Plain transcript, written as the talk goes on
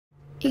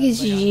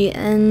It's GG,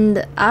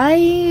 and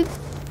I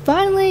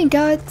finally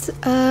got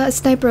a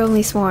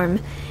sniper-only swarm.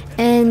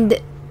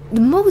 And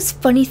the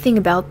most funny thing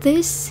about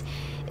this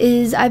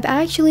is I've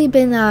actually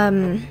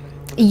been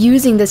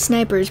using the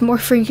snipers more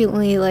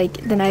frequently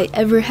than I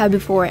ever had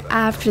before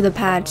after the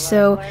patch.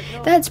 So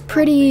that's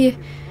pretty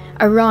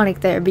ironic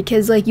there,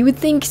 because you would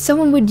think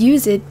someone would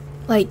use it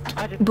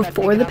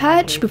before the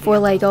patch, before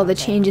all the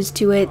changes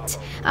to it,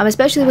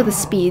 especially with the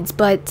speeds.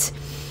 But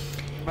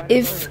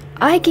if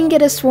I can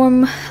get a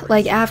swarm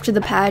after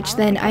the patch,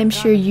 then I'm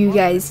sure you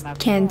guys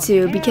can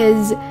too,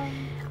 because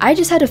I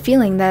just had a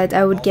feeling that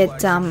I would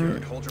get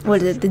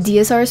what is it, the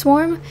DSR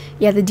swarm?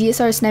 Yeah, the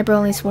DSR sniper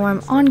only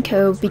swarm on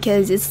Cove,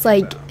 because it's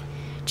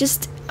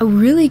just a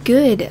really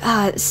good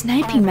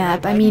sniping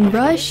map. I mean,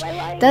 Rush,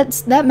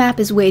 that map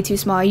is way too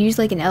small. I use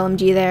an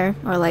LMG there,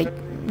 or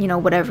you know,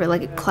 whatever,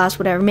 a class,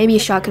 whatever. Maybe a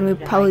shotgun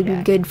would probably be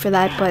good for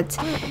that, but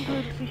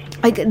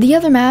the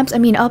other maps, I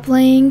mean,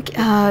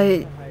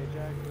 Uplink,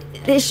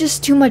 it's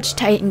just too much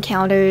tight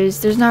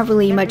encounters. There's not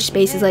really much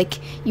spaces like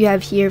you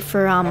have here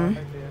for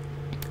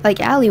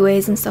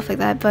alleyways and stuff like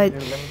that. But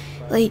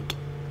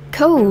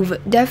Cove,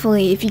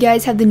 definitely, if you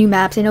guys have the new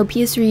maps, I know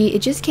PS3, it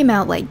just came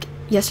out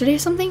yesterday or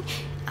something.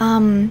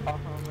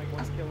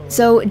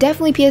 So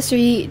definitely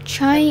PS3,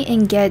 try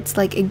and get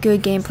a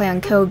good gameplay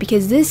on Cove,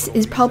 because this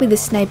is probably the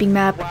sniping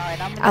map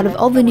out of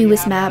all the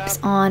newest maps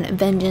on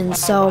Vengeance.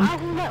 So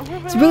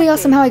it's really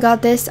awesome how I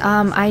got this.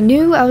 I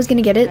knew I was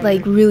gonna get it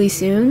really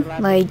soon.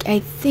 I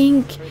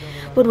think,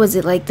 what was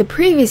it, the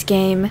previous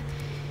game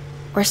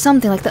or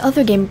something, the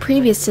other game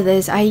previous to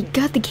this, I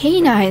got the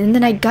K9 and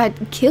then I got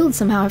killed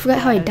somehow. I forgot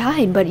how I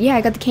died, but yeah,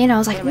 I got the K9. I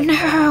was like,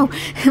 no!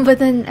 But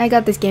then I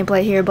got this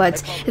gameplay here.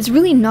 But it's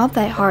really not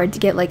that hard to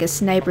get a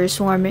sniper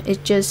swarm. It's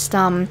just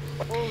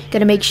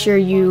gotta make sure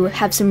you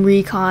have some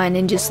recon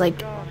and just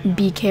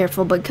be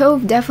careful. But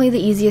Cove, definitely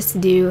the easiest to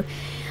do.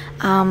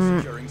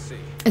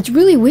 It's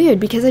really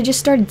weird because I just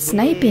started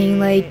sniping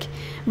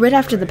right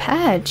after the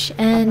patch,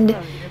 and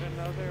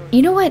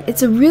you know what,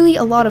 it's really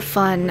a lot of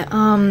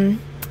fun.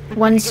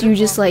 Once you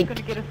just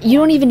you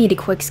don't even need a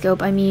quick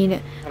scope. I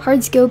mean, hard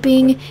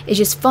scoping is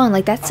just fun,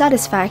 that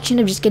satisfaction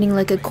of just getting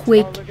a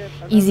quick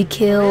easy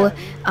kill.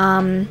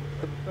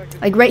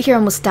 Right here I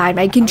almost died,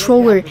 my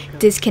controller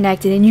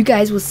disconnected, and you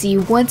guys will see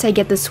once I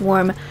get the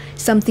swarm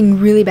something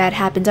really bad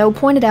happens. I will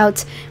point it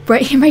out.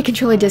 Right here my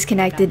controller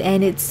disconnected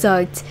and it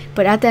sucked,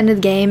 but at the end of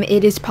the game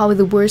it is probably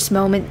the worst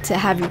moment to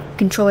have your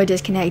controller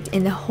disconnect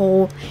in the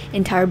whole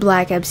entire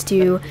Black Ops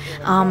 2.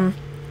 But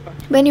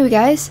anyway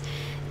guys,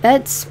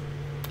 that's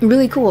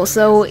really cool.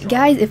 So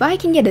guys, if I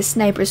can get a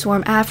sniper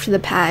swarm after the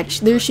patch,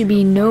 there should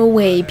be no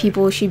way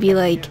people should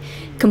be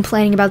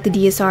complaining about the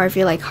DSR if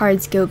you're hard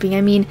scoping.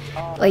 I mean,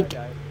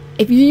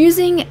 if you're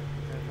using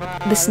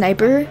the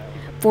sniper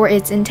for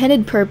its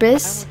intended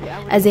purpose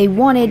as a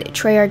wanted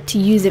Treyarch to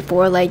use it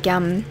for,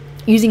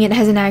 using it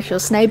as an actual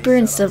sniper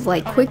instead of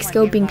quick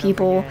scoping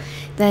people,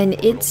 then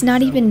it's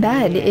not even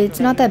bad.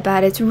 It's not that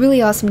bad. It's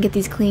really awesome to get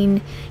these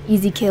clean,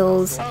 easy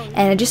kills,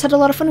 and I just had a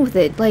lot of fun with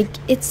it.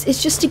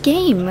 It's just a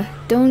game.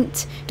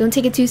 Don't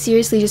take it too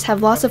seriously. Just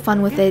have lots of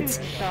fun with it.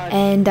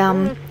 And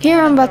here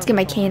I'm about to get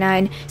my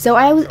K9. So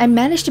I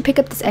managed to pick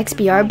up this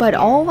XBR, but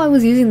all I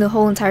was using the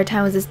whole entire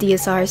time was this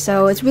DSR.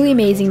 So it's really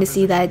amazing to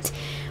see that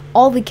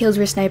all the kills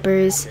were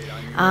snipers.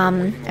 I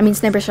mean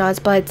sniper shots.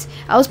 But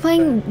I was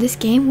playing this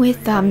game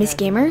with Miss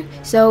Gamer,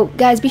 so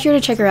guys, be sure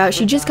to check her out.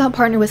 She just got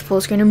partnered with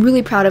Fullscreen. I'm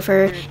really proud of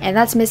her, and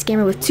that's Miss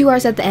Gamer with 2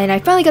 R's at the end. I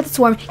finally got the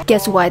swarm.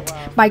 Guess what?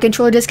 My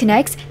controller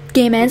disconnects,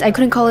 game ends, I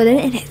couldn't call it in,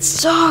 and it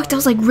sucked. I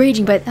was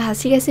raging. But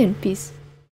see you guys soon. Peace.